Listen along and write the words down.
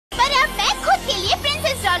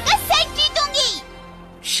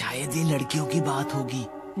लड़कियों की बात होगी।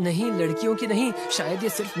 नहीं, लड़कियों की नहीं, शायद ये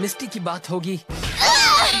सिर्फ मिस्टी की बात होगी। हम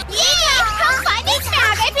फाइनल्स में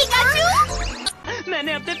आ गए पिकाचू।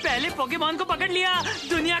 मैंने अपने पहले पोकेमॉन को पकड़ लिया।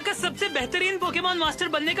 दुनिया का सबसे बेहतरीन पोकेमॉन मास्टर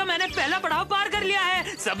बनने का मैंने पहला पड़ाव पार कर लिया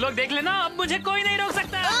है। सब लोग देख लेना, अब मुझे कोई नहीं रोक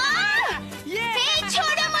सकता।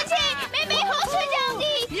 छोड़ो मुझे, मैं बेहोश हो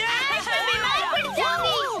जाऊंगी। मैं बीमार पड़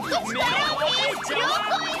जाऊंगी। कुछ करो,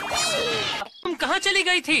 तुम कहाँ चली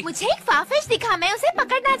गई थी? मुझे एक फाफिश दिखा, मैं उसे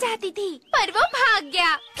पकड़ना चाहती थी पर वो भाग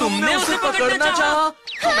गया। तुमने उसे पकड़ना चाहा?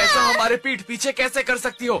 तुम ऐसा हमारे पीठ पीछे कैसे कर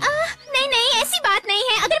सकती हो? नहीं नहीं, ऐसी बात नहीं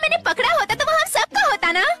है। अगर मैंने पकड़ा होता तो वो हम सबका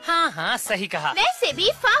होता ना। हाँ हाँ, सही कहा। वैसे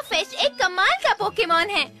भी फाफिश एक कमाल का पोकेमॉन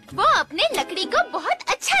है। वो अपने लकड़ी को बहुत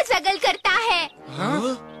अच्छा जगल करता है।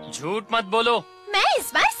 झूठ मत बोलो। मैं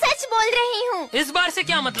इस बार सच बोल रही हूँ। इस बार से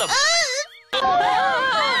क्या मतलब?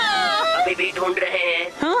 अभी भी ढूंढ रहे हैं।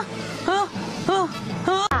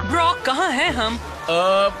 ब्रॉक, कहाँ हैं हम?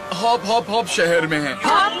 हॉप हॉप हॉप शहर में है।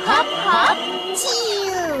 Hop hop hop.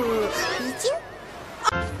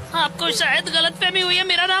 आपको शायद गलतफहमी हुई है।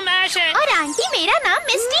 मेरा नाम ऐश है। और आंटी, मेरा नाम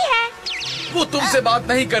मिस्टी है। वो तुमसे बात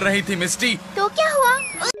नहीं कर रही थी मिस्टी। तो क्या हुआ?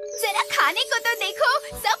 जरा खाने को तो देखो,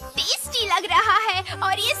 सब टेस्टी लग रहा है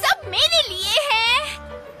और ये सब मेरे लिए है।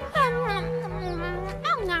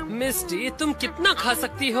 मिस्टी, तुम कितना खा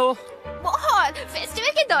सकती हो? बहुत। फेस्टिवल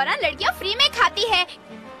के दौरान लड़कियां फ्री में खाती है।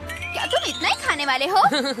 क्या तुम इतना ही खाने वाले हो?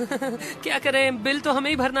 क्या करें, बिल तो हमें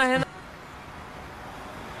ही भरना है ना।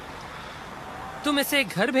 तुम इसे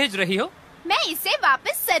घर भेज रही हो? मैं इसे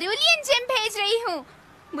वापस सरूलियन जिम भेज रही हूँ।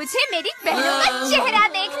 मुझे मेरी बहनों का चेहरा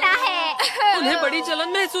देखना है। उन्हें बड़ी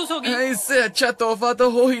जलन महसूस होगी। इससे अच्छा तोहफा तो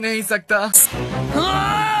हो ही नहीं सकता।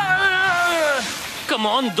 कम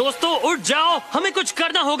ऑन दोस्तों, उठ जाओ, हमें कुछ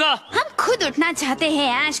करना होगा। हम खुद उठना चाहते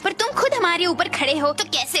हैं ऐश, पर तुम खुद हमारे ऊपर खड़े हो तो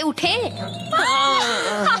कैसे उठे?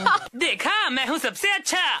 देखा, मैं हूँ सबसे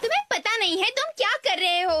अच्छा। तुम्हें पता नहीं है तुम क्या कर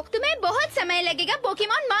रहे हो। तुम्हें बहुत समय लगेगा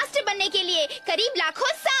पोकेमॉन मास्टर बनने के लिए, करीब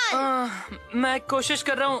लाखों साल। मैं कोशिश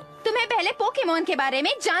कर रहा हूँ। तुम्हें पहले पोकेमॉन के बारे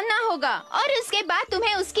में जानना होगा और उसके बाद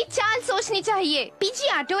तुम्हें उसकी चाल सोचनी चाहिए।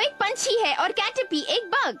 पिजिआटो एक पंछी है और कैटरपी एक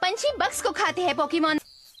बग। पंछी बग्स को खाते हैं पोकेमॉन।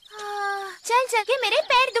 चल चल के मेरे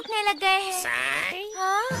पैर दुखने लग गए हैं।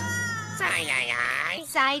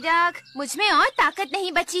 साइडक, मुझ में और ताकत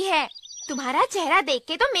नहीं बची है। तुम्हारा चेहरा देख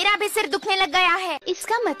के तो मेरा भी सिर दुखने लग गया है।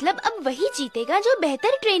 इसका मतलब अब वही जीतेगा जो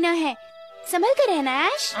बेहतर ट्रेनर है। संभल कर रहना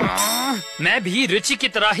ऐश। मैं भी रिची की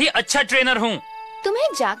तरह ही अच्छा ट्रेनर हूँ। तुम्हें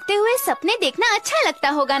जागते हुए सपने देखना अच्छा लगता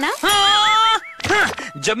होगा ना?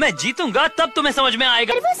 जब मैं जीतूंगा तब तुम्हें समझ में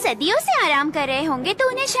आएगा। अगर वो सदियों से आराम कर रहे होंगे तो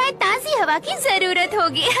उन्हें शायद ताज़ी हवा की जरूरत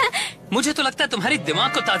होगी। मुझे तो लगता है तुम्हारी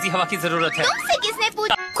दिमाग को ताज़ी हवा की जरूरत है। तुमसे किसने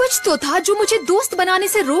पूछा? कुछ तो था जो मुझे दोस्त बनाने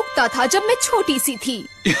से रोकता था जब मैं छोटी सी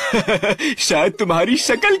थी। शायद तुम्हारी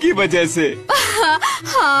शक्ल की वजह से।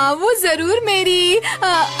 हाँ, वो जरूर मेरी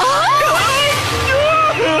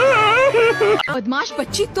बदमाश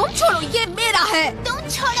बच्ची। तुम छोड़ो, ये मेरा है। तुम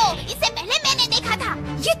छोड़ो, इसे पहले मैंने देखा था।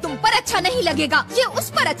 ये तुम पर अच्छा नहीं लगेगा, ये उस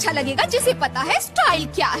पर अच्छा लगेगा जिसे पता है स्टाइल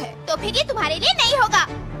क्या है। तो फिर ये तुम्हारे लिए नहीं होगा।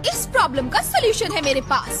 इस प्रॉब्लम का सोल्यूशन है मेरे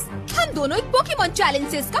पास। हम दोनों एक पोकेमॉन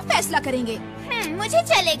चैलेंज से इसका फैसला करेंगे। मुझे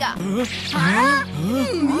चलेगा।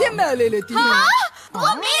 ये मैं ले लेती हूँ।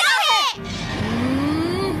 वो मेरा है।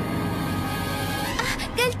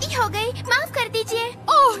 गलती हो गई, माफ कर दीजिए।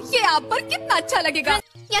 ओह, ये आप पर कितना अच्छा लगेगा।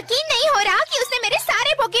 यकीन नहीं हो रहा कि उसने मेरे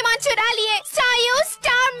सारे पोकेमॉन चुरा लिए। स्टायू,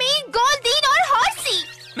 स्टारमी, गोल्डीन और हॉर्सी।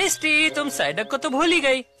 मिस्टी, तुम साइडक को तो भूल ही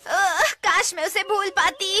गई। काश मैं उसे भूल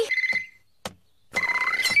पाती।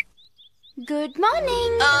 Good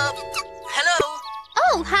morning. हेलो।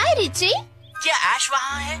 ओह हाय रिची। क्या ऐश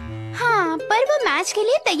वहाँ है? हाँ, पर वो मैच के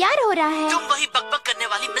लिए तैयार हो रहा है। तुम वही बकबक करने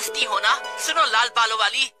वाली मिस्टी हो ना? सुनो लाल बालों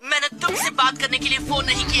वाली, मैंने तुमसे बात करने के लिए फोन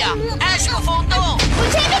नहीं किया। ऐश को फोन दो।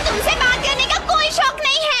 मुझे भी तुमसे बात करने का कोई शौक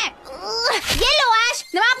नहीं है। ये लो ऐश,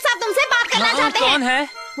 नवाब साहब तुमसे बात करना चाहते हैं। कौन है?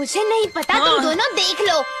 मुझे नहीं पता, तुम दोनों देख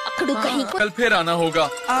लो। अकड़ू कहीं को। कल फिर आना होगा।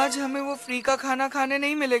 आज हमें वो फ्री का खाना खाने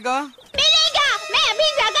नहीं मिलेगा। मिलेगा। मैं अभी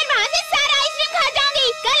जाकर वहाँ से सारा आइसक्रीम खा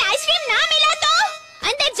जाऊंगी। कल आइसक्रीम ना मिला तो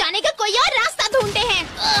अंदर जाने का कोई और रास्ता ढूंढते हैं।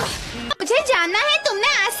 मुझे जानना है तुमने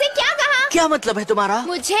आज से क्या कहा। क्या मतलब है तुम्हारा?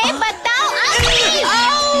 मुझे बताओ।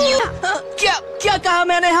 क्या कहा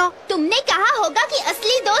मैंने? हाँ, तुमने कहा होगा कि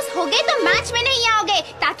असली दोस्त होगे तो मैच में नहीं आओगे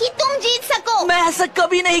ताकि तुम जीत सको। मैं ऐसा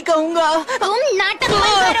कभी नहीं कहूँगा। तुम नाटक मत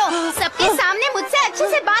करो। सबके सामने मुझसे अच्छे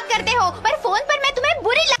से बात करते हो पर फोन पर मैं तुम्हें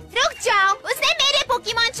बुरी रुक जाओ। उसने मेरे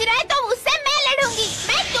पोकेमॉन चुराए तो उससे मैं लड़ूंगी।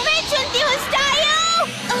 मैं तुम्हें चुनती हूँ स्टायू।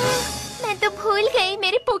 मैं तो भूल गई,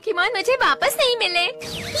 मेरे पोकेमॉन मुझे वापस नहीं मिले।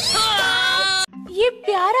 ये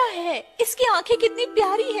प्यारा है। इसकी आंखें कितनी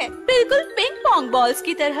प्यारी है, बिल्कुल पिंग पोंग बॉल्स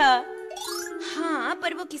की तरह। हाँ,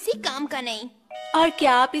 पर वो किसी काम का नहीं। और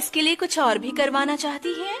क्या आप इसके लिए कुछ और भी करवाना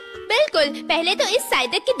चाहती हैं? बिल्कुल। पहले तो इस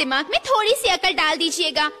साइदक के दिमाग में थोड़ी सी अकल डाल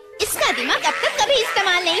दीजिएगा। इसका दिमाग अब तक कभी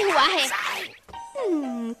इस्तेमाल नहीं हुआ है।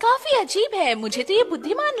 काफी अजीब है, मुझे तो ये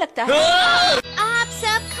बुद्धिमान लगता है। आप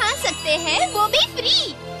सब खा सकते हैं, वो भी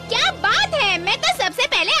फ्री। क्या बात है, मैं तो सबसे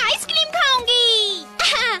पहले आइसक्रीम खाऊंगी।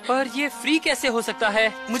 पर ये फ्री कैसे हो सकता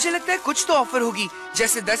है? मुझे लगता है कुछ तो ऑफर होगी,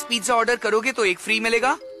 जैसे 10 पिज्जा ऑर्डर करोगे तो एक फ्री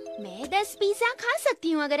मिलेगा। मैं 10 पिज्जा खा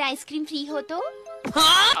सकती हूँ अगर आइसक्रीम फ्री हो तो।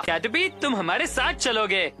 कैटबी, तुम हमारे साथ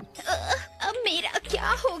चलोगे? अब मेरा क्या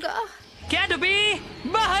होगा? कैटबी,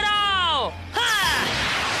 बाहर आओ! हाँ!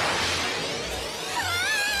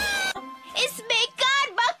 इस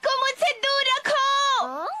बेकार बग को मुझसे दूर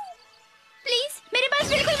रखो। प्लीज मेरे पास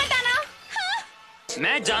बिल्कुल मत आना।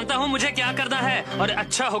 मैं जानता हूँ मुझे क्या करना है, और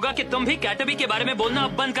अच्छा होगा कि तुम भी कैटबी के बारे में बोलना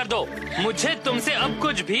अब बंद कर दो। मुझे तुमसे अब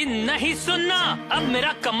कुछ भी नहीं सुनना। अब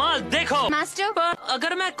मेरा कमाल देखो। मास्टर, पर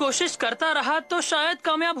अगर मैं कोशिश करता रहा तो शायद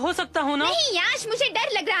कामयाब हो सकता हूँ ना? नहीं याश, मुझे डर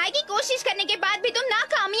लग रहा है कि कोशिश करने के बाद भी तुम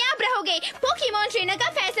नाकामयाब रहोगे। पोकेमॉन ट्रेनर का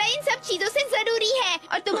फैसला इन सब चीजों से जरूरी है,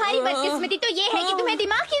 और तुम्हारी बदकिस्मती तो ये है कि तुम्हें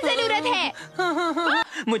दिमाग की जरूरत है।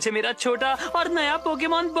 मुझे मेरा छोटा और नया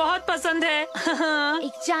पोकेमॉन बहुत पसंद है।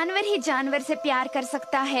 एक जानवर ही जानवर से प्यार कर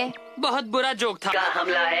सकता है। बहुत बुरा जोक था। का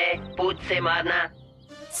हमला है, पूछ से मारना।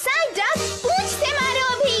 साइडक, पूंछ से मारो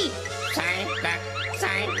अभी।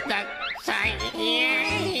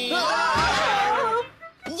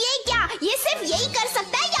 ये क्या? ये सिर्फ यही कर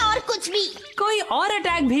सकता है या और कुछ भी? कोई और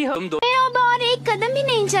अटैक भी हो? तुम दो मैं अब और एक कदम भी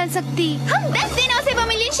नहीं चल सकती। हम 10 दिनों से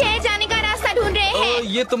बमिलियन शहर जाने का रास्ता ढूंढ रहे हैं।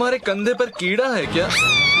 ये तुम्हारे कंधे पर कीड़ा है क्या?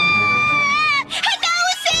 हटाओ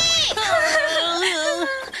उसे!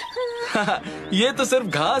 ये तो सिर्फ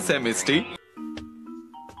घास है मिस्टी।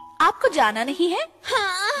 आपको जाना नहीं है?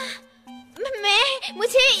 हाँ,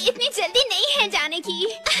 मुझे इतनी जल्दी नहीं है जाने की।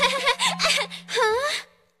 हाँ?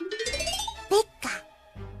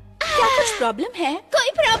 क्या कुछ प्रॉब्लम है? कोई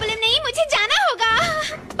प्रॉब्लम नहीं, मुझे जाना होगा।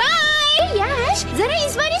 बाय याश, जरा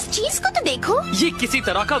इस बार इस चीज को तो देखो। ये किसी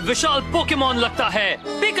तरह का विशाल पोकेमॉन लगता है।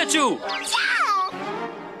 पिकाचू!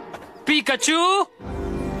 पिकाचू!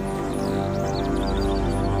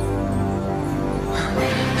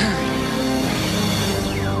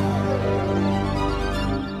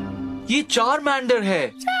 ये चारमैंडर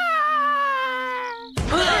है।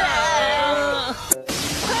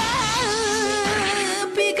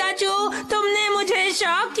 पिकाचू, तुमने मुझे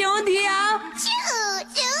शॉक क्यों दिया?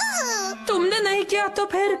 तुमने नहीं किया तो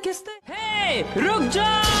फिर किसने? हे, रुक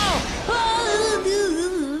जाओ!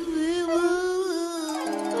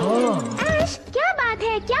 ऐश, क्या बात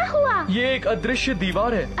है? क्या हुआ? ये एक अदृश्य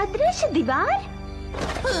दीवार है। अदृश्य दीवार?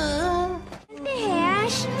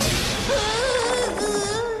 ऐश,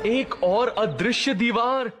 एक और अदृश्य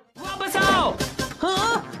दीवार। वापस आओ!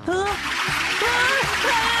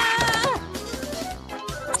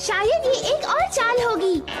 शायद ये एक और चाल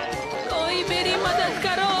होगी। कोई मेरी मदद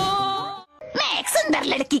करो! मैं एक सुंदर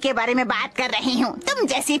लड़की के बारे में बात कर रही हूँ, तुम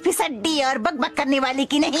जैसी फिसड्डी और बकबक करने वाली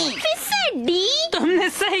की नहीं। फिसड्डी? तुमने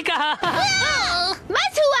सही कहा।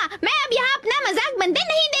 बस हुआ, मैं अब यहाँ अपना मजाक बनते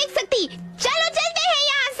नहीं देख सकती। चलो चलते हैं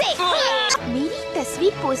यहाँ से। मेरी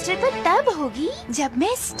तस्वीर पोस्टर पर तब होगी जब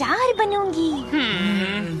मैं स्टार बनूंगी।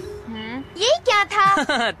 ये क्या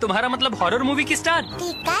था? तुम्हारा मतलब हॉरर मूवी की स्टार?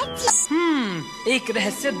 एक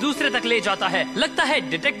रहस्य दूसरे तक ले जाता है। लगता है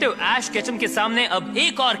डिटेक्टिव ऐश केचम के सामने अब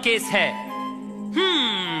एक और केस है।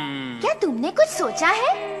 क्या तुमने कुछ सोचा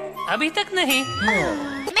है? अभी तक नहीं।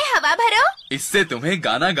 मैं हवा भरो। इससे तुम्हें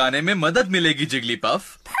गाना गाने में मदद मिलेगी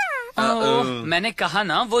जिगलीपफ। मैंने कहा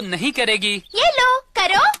ना, वो नहीं करेगी। ये लो,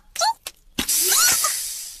 करो।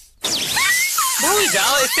 भूल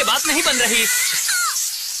जाओ, इससे बात नहीं बन रही।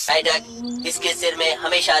 साइडक, इसके सिर में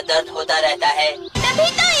हमेशा दर्द होता रहता है।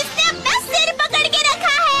 तभी तो इसने अपना सिर पकड़ के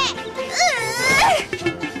रखा है।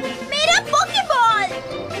 मेरा पोकेबॉल।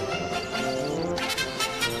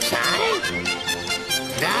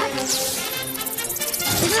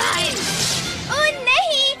 ओह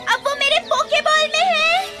नहीं, अब वो मेरे पोकेबॉल में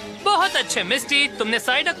है। बहुत अच्छे मिस्टी, तुमने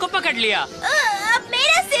साइडक को पकड़ लिया। अब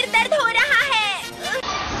मेरा सिर दर्द हो रहा है।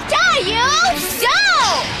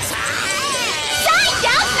 जाओ!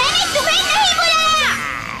 साइडक, मैंने तुम्हें नहीं बुलाया।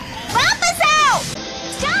 वापस आओ।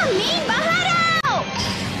 स्टामी, बाहर आओ।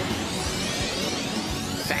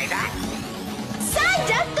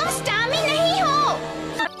 साइडक, तुम स्टामी नहीं हो।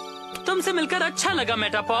 तुमसे मिलकर अच्छा लगा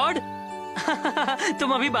मेटापॉड।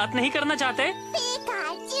 तुम अभी बात नहीं करना चाहते?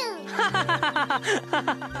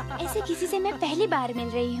 ऐसे किसी से मैं पहली बार मिल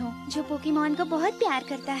रही हूँ जो पोकेमॉन को बहुत प्यार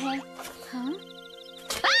करता है। हाँ?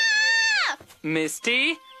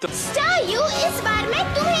 मिस्टी, स्टार यू, इस बार मैं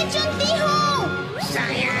तुम्हें चुनती हूँ।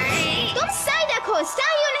 तुम साइड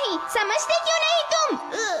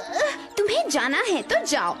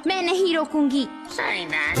जाओ, मैं नहीं रोकूंगी।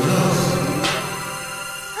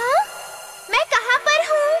 हाँ? मैं कहाँ पर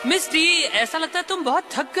हूँ? मिस्टी, ऐसा लगता है तुम बहुत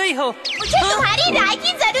थक गई हो। मुझे तुम्हारी राय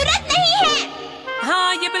की जरूरत नहीं है।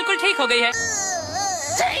 हाँ, ये बिल्कुल ठीक हो गई है।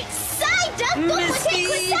 साइडक, तुम मुझे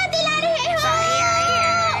गुस्सा दिला रहे हो।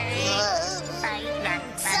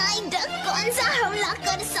 साइडक कौन सा हमला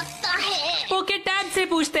कर सकता है? पोके टैग से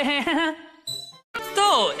पूछते हैं।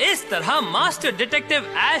 तो इस तरह मास्टर डिटेक्टिव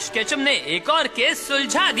ऐश केचम ने एक और केस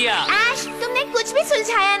सुलझा दिया। ऐश, तुमने कुछ भी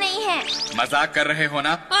सुलझाया नहीं है। मजाक कर रहे हो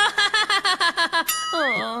ना?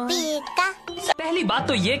 पहली बात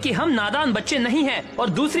तो ये कि हम नादान बच्चे नहीं हैं, और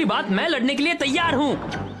दूसरी बात मैं लड़ने के लिए तैयार हूँ।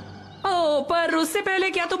 ओह, पर उससे पहले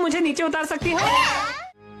क्या तुम मुझे नीचे उतार सकती हो?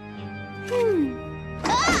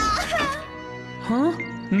 हाँ,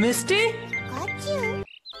 मिस्टी?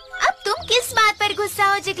 अब तुम किस बात पर गुस्सा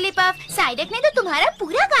हो जिगलीपफ? साइडक ने तो तुम्हारा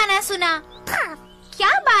पूरा गाना सुना।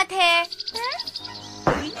 क्या बात है?